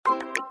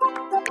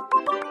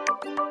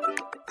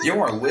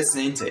You're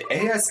listening to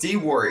ASD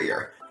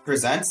Warrior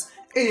presents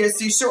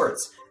ASD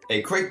Shorts,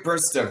 a quick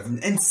burst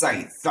of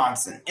insight,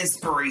 thoughts, and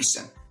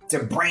inspiration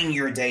to brighten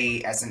your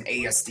day as an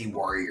ASD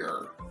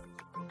warrior.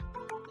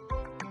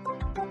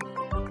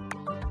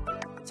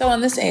 So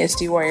on this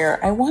ASD Warrior,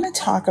 I want to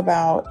talk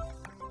about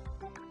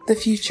the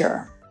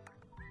future.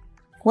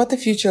 What the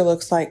future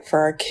looks like for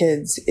our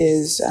kids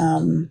is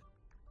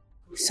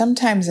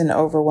sometimes an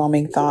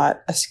overwhelming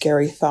thought, a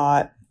scary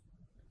thought.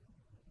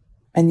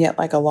 And yet,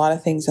 like a lot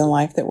of things in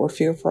life that we're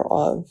fearful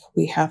of,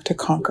 we have to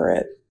conquer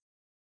it.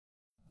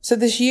 So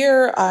this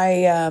year,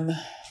 I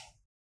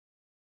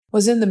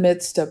was in the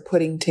midst of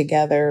putting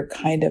together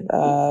kind of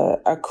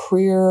a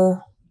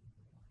career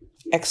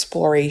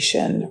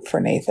exploration for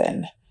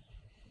Nathan.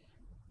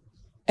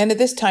 And at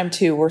this time,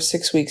 too, we're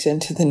 6 weeks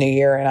into the new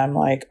year, and I'm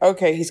like,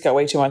 okay, he's got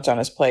way too much on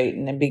his plate.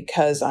 And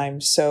because I'm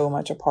so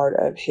much a part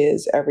of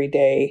his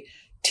everyday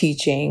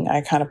teaching,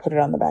 I kind of put it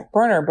on the back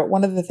burner. But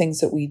one of the things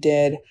that we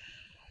did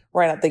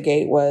right out the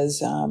gate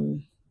was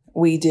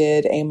we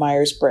did a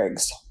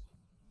Myers-Briggs.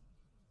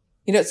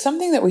 You know, it's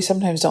something that we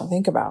sometimes don't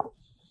think about,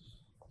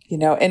 you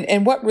know,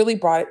 and what really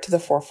brought it to the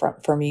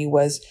forefront for me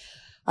was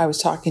I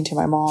was talking to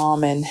my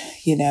mom and,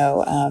 you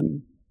know,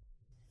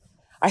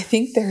 I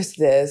think there's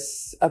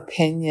this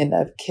opinion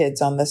of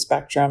kids on the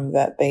spectrum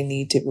that they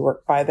need to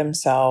work by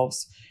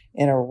themselves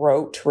in a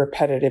rote,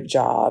 repetitive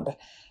job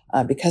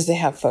because they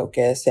have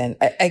focus. And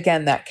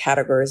again, that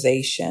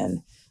categorization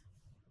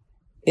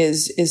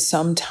is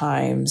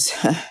sometimes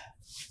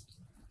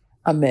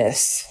a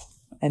miss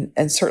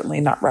and certainly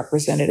not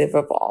representative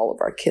of all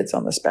of our kids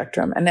on the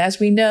spectrum. And as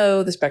we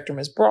know, the spectrum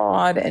is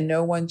broad and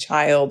no one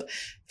child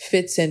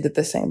fits into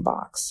the same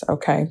box.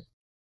 Okay.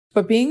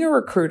 But being a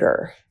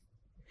recruiter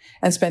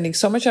and spending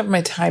so much of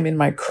my time in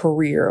my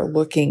career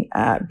looking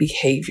at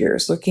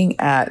behaviors, looking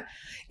at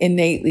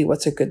innately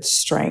what's a good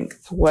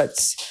strength,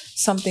 what's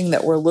something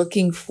that we're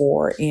looking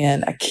for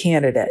in a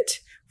candidate,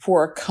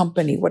 for a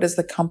company, what does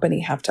the company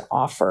have to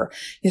offer?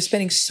 You're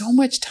spending so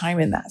much time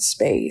in that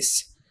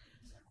space.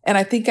 And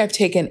I think I've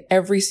taken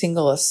every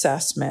single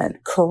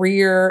assessment,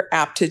 career,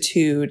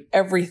 aptitude,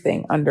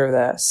 everything under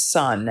the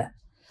sun.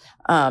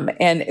 And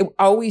I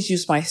always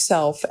use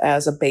myself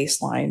as a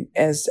baseline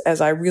as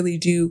I really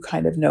do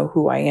kind of know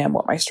who I am,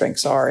 what my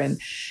strengths are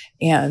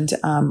and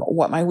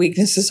what my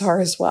weaknesses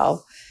are as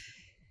well.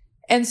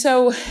 And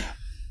so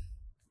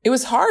it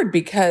was hard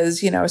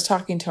because, you know, I was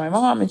talking to my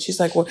mom and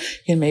she's like, well,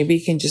 you know, maybe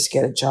he can just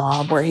get a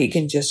job where he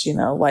can just, you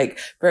know, like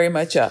very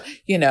much a,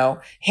 you know,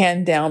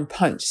 hand down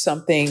punch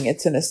something.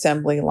 It's an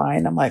assembly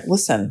line. I'm like,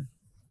 listen,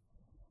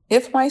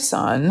 if my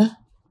son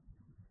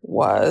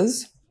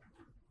was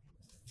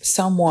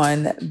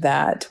someone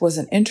that was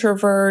an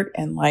introvert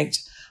and liked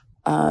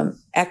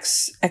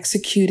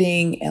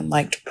executing and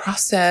liked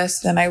process,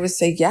 then I would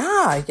say,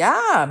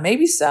 yeah,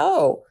 maybe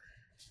so.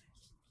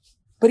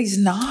 But he's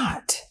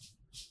not.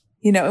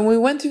 You know, and we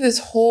went through this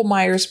whole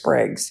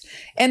Myers-Briggs,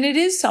 and it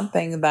is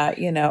something that,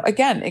 you know,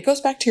 again, it goes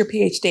back to your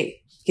PhD.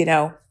 You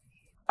know,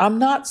 I'm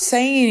not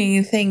saying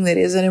anything that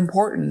isn't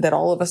important that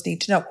all of us need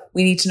to know.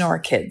 We need to know our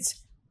kids.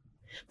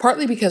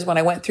 Partly because when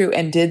I went through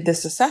and did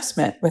this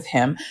assessment with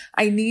him,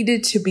 I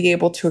needed to be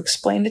able to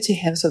explain it to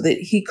him so that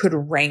he could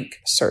rank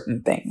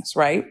certain things,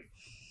 right?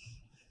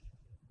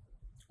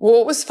 Well,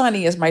 what was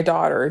funny is my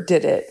daughter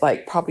did it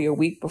like probably a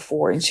week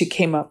before, and she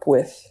came up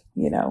with,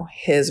 you know,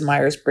 his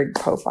Myers-Briggs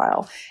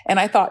profile. And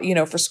I thought, you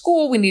know, for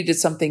school, we needed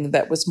something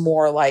that was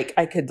more like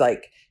I could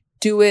like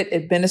do it,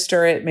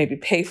 administer it, maybe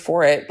pay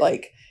for it,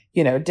 like,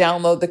 you know,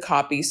 download the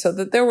copy so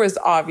that there was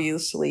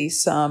obviously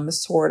some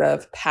sort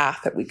of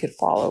path that we could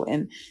follow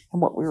in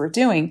what we were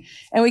doing.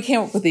 And we came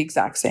up with the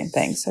exact same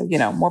thing. So, you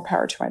know, more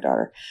power to my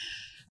daughter.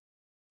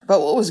 But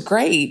what was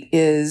great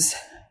is,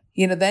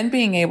 you know, then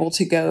being able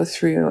to go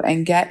through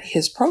and get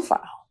his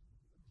profile,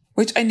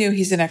 which I knew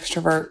he's an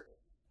extrovert,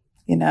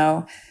 you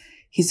know,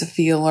 he's a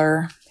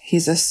feeler,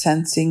 he's a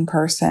sensing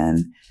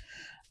person.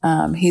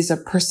 He's a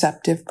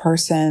perceptive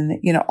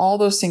person, you know, all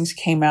those things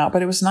came out,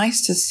 but it was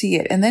nice to see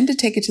it and then to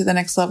take it to the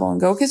next level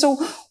and go, okay, so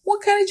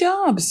what kind of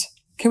jobs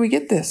can we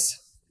get this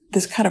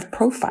kind of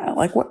profile?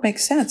 Like what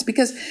makes sense?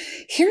 Because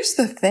here's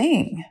the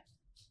thing.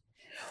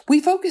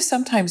 We focus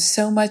sometimes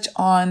so much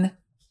on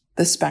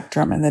the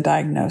spectrum and the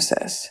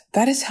diagnosis.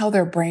 That is how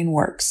their brain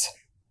works.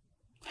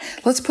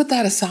 Let's put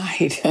that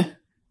aside.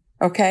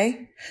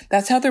 Okay.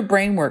 That's how their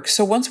brain works.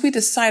 So once we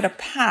decide a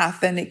path,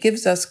 then it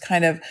gives us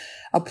kind of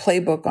a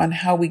playbook on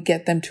how we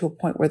get them to a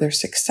point where they're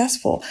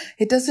successful.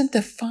 It doesn't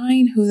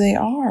define who they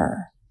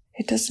are.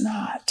 It does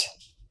not.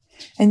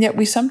 And yet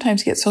we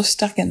sometimes get so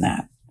stuck in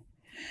that.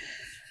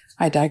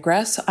 I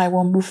digress. I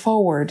will move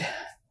forward.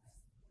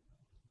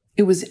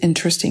 It was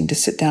interesting to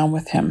sit down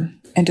with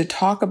him and to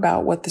talk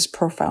about what this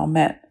profile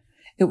meant.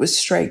 It was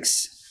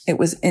strengths. It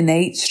was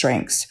innate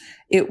strengths.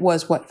 It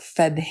was what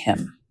fed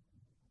him.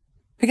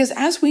 Because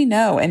as we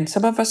know, and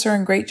some of us are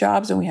in great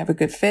jobs and we have a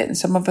good fit, and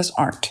some of us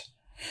aren't.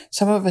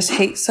 Some of us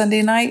hate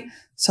Sunday night.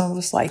 Some of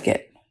us like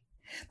it.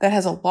 That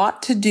has a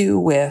lot to do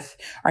with,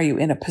 are you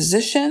in a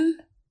position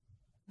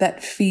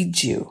that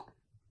feeds you,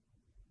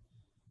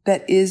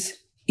 that is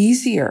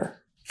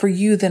easier for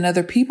you than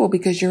other people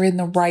because you're in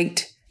the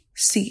right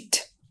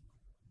seat.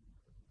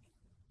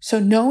 So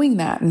knowing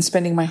that and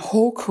spending my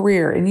whole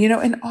career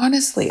and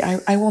honestly,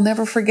 I will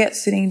never forget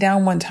sitting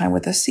down one time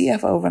with a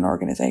CFO of an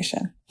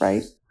organization,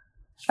 right?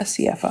 A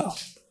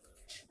CFO.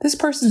 This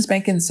person's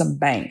making some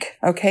bank,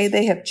 okay?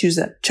 They have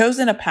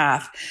chosen a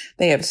path.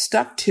 They have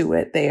stuck to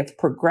it. They have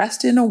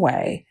progressed in a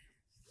way.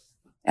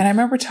 And I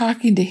remember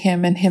talking to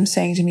him and him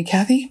saying to me,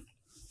 Kathy,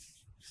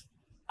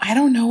 I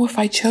don't know if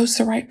I chose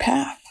the right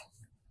path.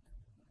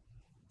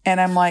 And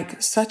I'm like,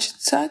 such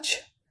and such,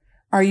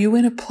 are you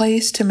in a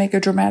place to make a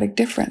dramatic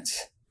difference?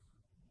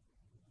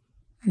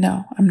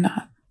 No, I'm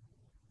not.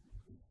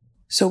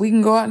 So we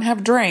can go out and have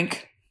a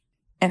drink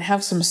and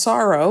have some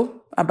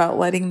sorrow about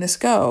letting this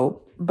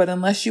go. But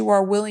unless you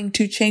are willing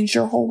to change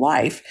your whole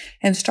life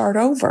and start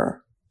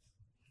over,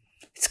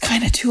 it's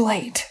kind of too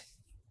late.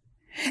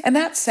 And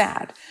that's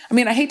sad. I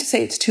mean, I hate to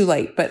say it's too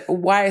late, but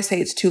why I say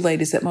it's too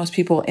late is that most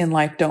people in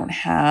life don't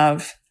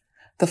have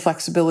the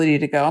flexibility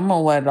to go, I'm going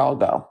to let it all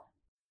go.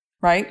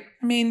 Right?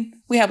 I mean,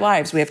 we have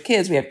lives, we have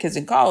kids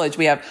in college,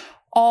 we have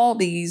all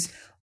these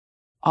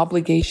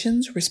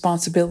obligations,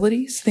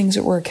 responsibilities, things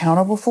that we're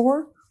accountable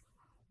for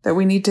that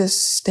we need to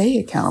stay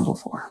accountable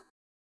for.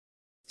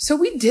 So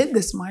we did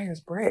this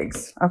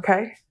Myers-Briggs,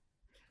 okay?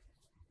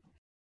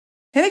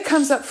 And it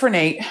comes up for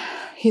Nate.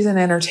 He's an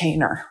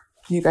entertainer.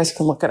 You guys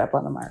can look it up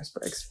on the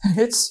Myers-Briggs.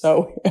 It's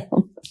so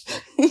him.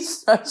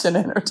 He's such an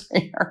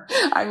entertainer.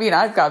 I mean,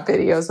 I've got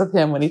videos of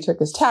him when he took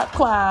his tap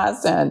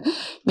class and,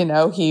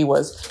 he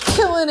was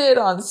killing it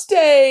on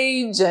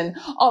stage and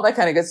all that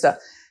kind of good stuff.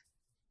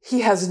 He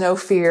has no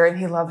fear and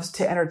he loves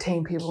to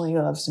entertain people and he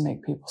loves to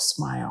make people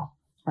smile,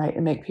 right?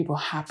 And make people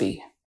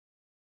happy.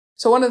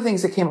 So one of the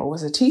things that came up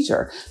was a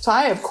teacher. So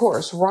I, of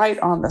course, right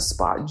on the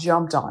spot,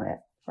 jumped on it,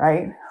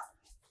 right?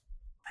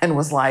 And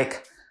was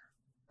like,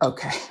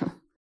 okay,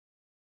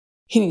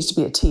 he needs to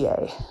be a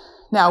TA.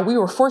 Now, we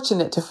were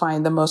fortunate to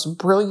find the most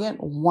brilliant,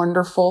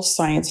 wonderful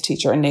science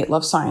teacher. And Nate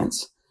loves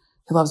science.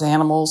 He loves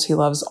animals. He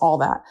loves all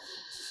that.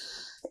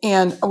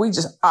 And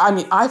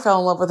I fell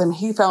in love with him.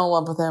 He fell in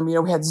love with him.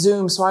 We had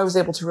Zoom, so I was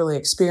able to really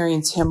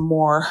experience him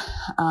more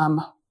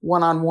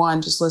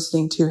one-on-one, just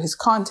listening to his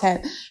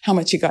content, how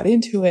much he got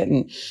into it.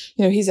 And,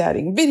 he's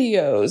adding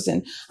videos.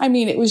 And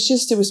it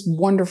was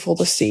wonderful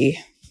to see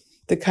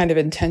the kind of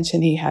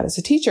intention he had as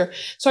a teacher.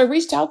 So I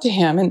reached out to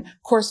him. And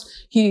of course,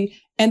 he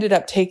ended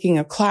up taking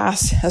a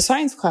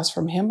science class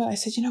from him. But I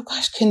said,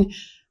 gosh, can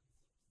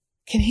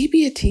he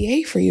be a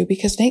TA for you?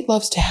 Because Nate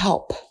loves to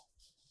help,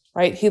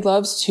 right? He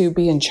loves to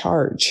be in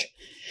charge.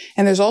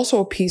 And there's also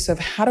a piece of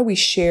how do we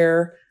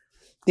share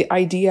the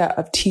idea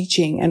of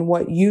teaching and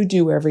what you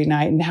do every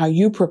night and how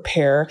you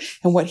prepare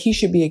and what he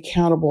should be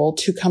accountable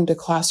to come to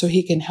class so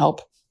he can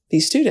help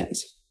these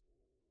students.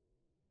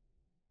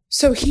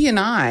 So he and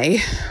I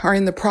are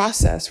in the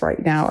process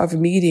right now of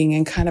meeting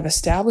and kind of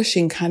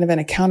establishing kind of an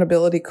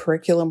accountability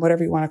curriculum,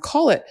 whatever you want to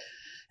call it.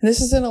 And this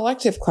is an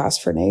elective class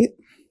for Nate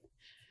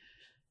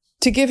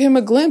to give him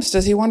a glimpse.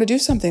 Does he want to do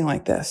something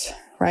like this?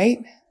 Right?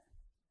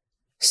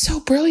 So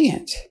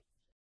brilliant.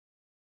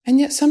 And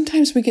yet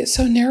sometimes we get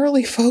so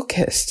narrowly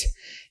focused.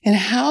 And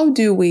how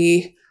do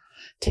we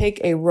take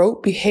a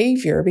rote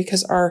behavior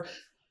because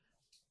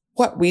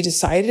we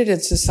decided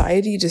and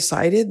society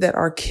decided that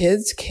our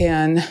kids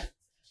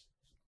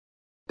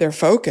they're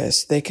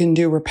focused. They can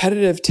do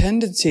repetitive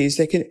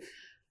tendencies.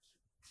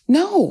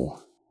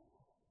 No.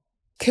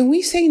 Can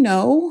we say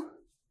no?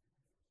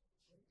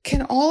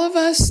 Can all of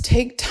us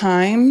take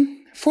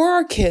time for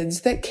our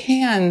kids that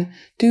can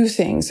do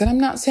things? And I'm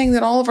not saying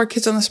that all of our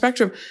kids on the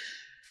spectrum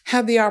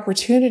have the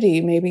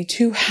opportunity maybe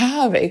to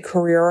have a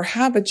career or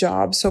have a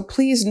job. So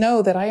please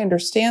know that I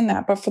understand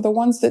that. But for the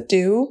ones that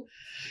do,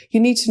 you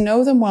need to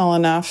know them well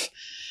enough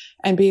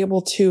and be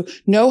able to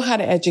know how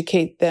to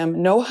educate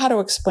them, know how to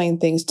explain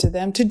things to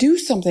them, to do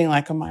something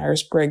like a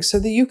Myers-Briggs so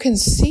that you can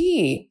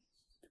see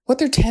what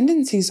their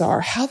tendencies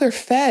are, how they're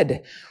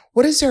fed,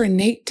 what is their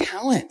innate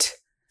talent.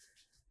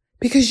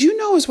 Because you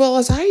know as well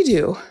as I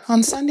do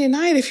on Sunday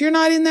night, if you're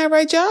not in that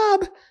right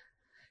job,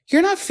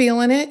 you're not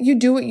feeling it. You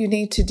do what you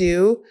need to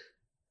do.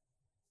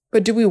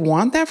 But do we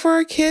want that for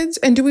our kids?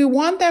 And do we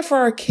want that for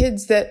our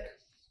kids that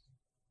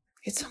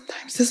it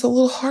sometimes is a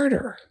little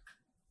harder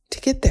to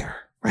get there,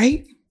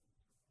 right?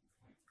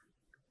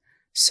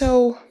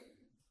 So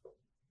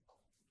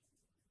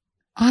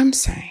I'm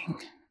saying,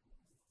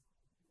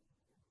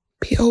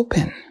 be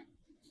open.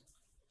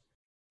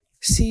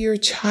 See your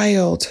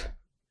child,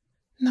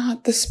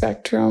 not the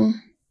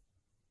spectrum.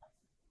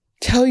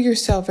 Tell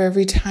yourself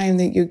every time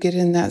that you get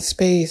in that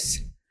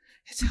space,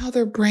 it's how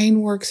their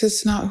brain works.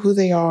 It's not who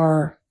they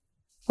are.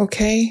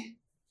 Okay?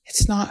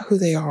 It's not who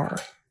they are.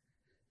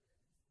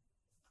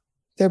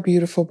 They're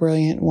beautiful,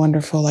 brilliant,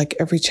 wonderful, like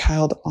every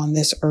child on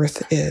this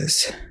earth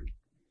is.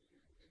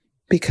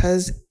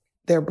 Because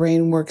their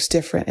brain works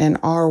different and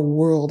our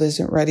world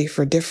isn't ready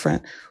for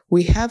different.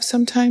 We have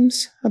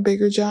sometimes a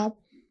bigger job,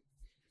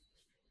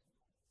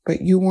 but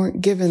you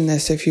weren't given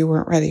this if you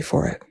weren't ready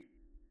for it.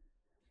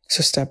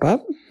 So step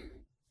up,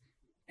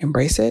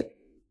 embrace it,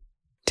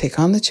 take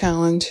on the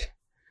challenge,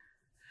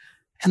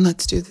 and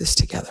let's do this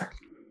together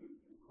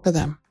for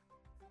them.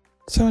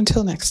 So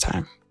until next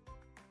time,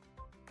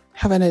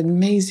 have an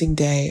amazing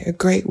day, a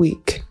great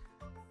week,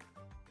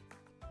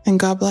 and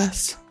God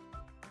bless.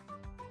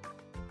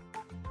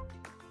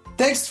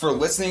 Thanks for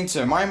listening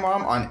to My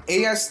Mom on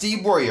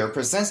ASD Warrior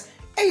presents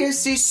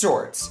ASD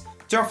Shorts.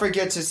 Don't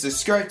forget to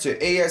subscribe to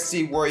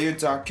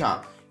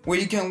ASDwarrior.com, where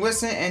you can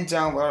listen and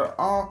download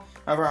all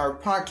of our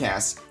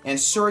podcasts and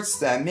shorts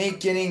that make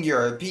getting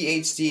your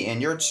PhD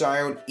and your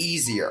child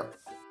easier.